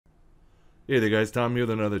Hey there guys, Tom here with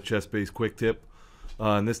another ChessBase quick tip.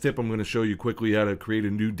 In this tip I'm going to show you quickly how to create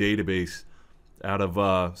a new database out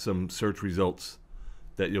of some search results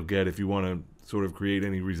that you'll get if you want to sort of create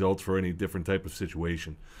any results for any different type of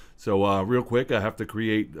situation. So real quick, I have to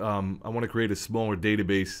create, I want to create a smaller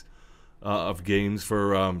database of games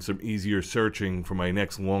for some easier searching for my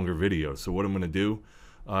next longer video. So what I'm going to do,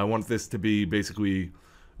 I want this to be basically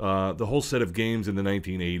the whole set of games in the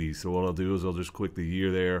 1980s. So what I'll do is I'll just click the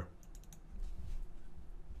year there.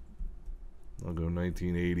 I'll go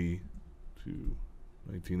 1980 to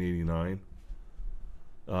 1989.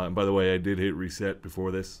 And by the way, I did hit reset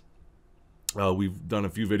before this. We've done a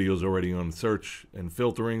few videos already on search and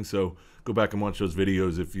filtering, so go back and watch those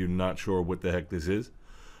videos if you're not sure what the heck this is.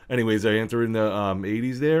 Anyways, I enter in the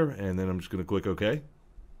 80s there, and then I'm just going to click OK.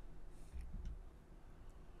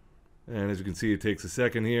 And as you can see, it takes a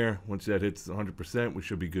second here. Once that hits 100%, we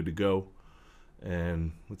should be good to go.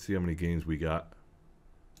 And let's see how many games we got.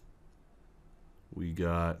 We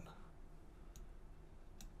got,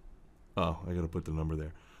 oh, I gotta put the number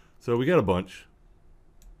there. So we got a bunch.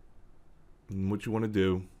 And what you want to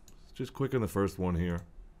do is just click on the first one here.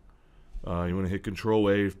 You want to hit Control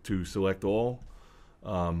A to select all,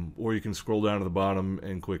 or you can scroll down to the bottom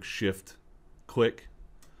and click Shift click.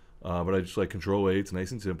 But I just like Control A. It's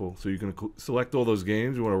nice and simple. So you can select all those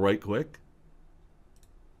games. You want to right click,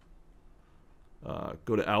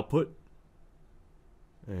 go to Output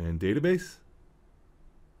and Database.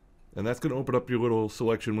 And that's going to open up your little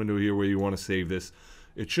selection window here where you want to save this.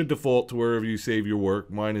 It should default to wherever you save your work.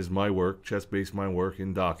 Mine is my work, ChessBase my work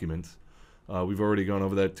in Documents. We've already gone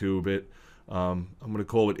over that too a bit. I'm going to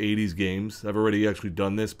call it 80s Games. I've already actually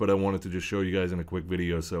done this, but I wanted to just show you guys in a quick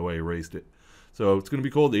video, so I erased it. So it's going to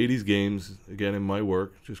be called 80s Games, again in my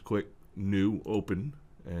work. Just click New, Open,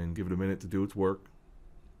 and give it a minute to do its work.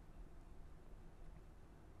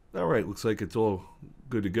 Alright, looks like it's all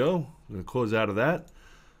good to go. I'm going to close out of that.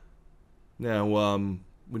 Now,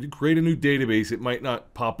 when you create a new database, it might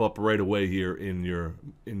not pop up right away here in your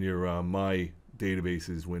My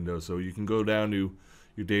Databases window. So you can go down to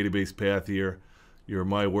your database path here, your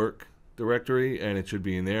My Work directory, and it should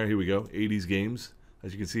be in there. Here we go, 80s Games.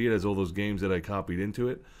 As you can see, it has all those games that I copied into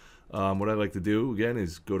it. What I like to do, again,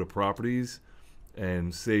 is go to Properties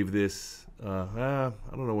and save this. I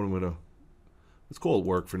don't know what I'm going to... Let's call it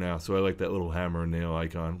Work for now. So I like that little hammer and nail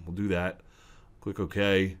icon. We'll do that. Click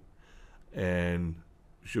OK. And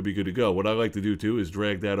should be good to go. What I like to do too is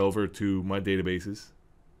drag that over to my databases,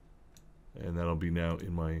 and that'll be now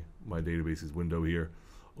in my databases window here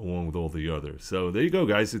along with all the others. So there you go,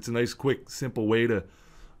 guys. It's a nice quick simple way to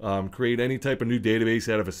create any type of new database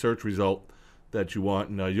out of a search result that you want.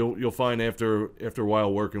 And you'll find after a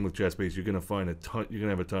while working with ChessBase, you're gonna find a ton, you're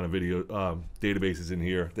gonna have a ton of video databases in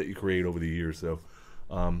here that you create over the years. So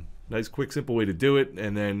nice quick simple way to do it.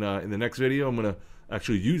 And then in the next video I'm gonna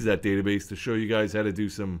actually use that database to show you guys how to do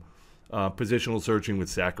some positional searching with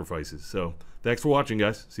sacrifices. So thanks for watching,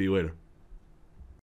 guys. See you later.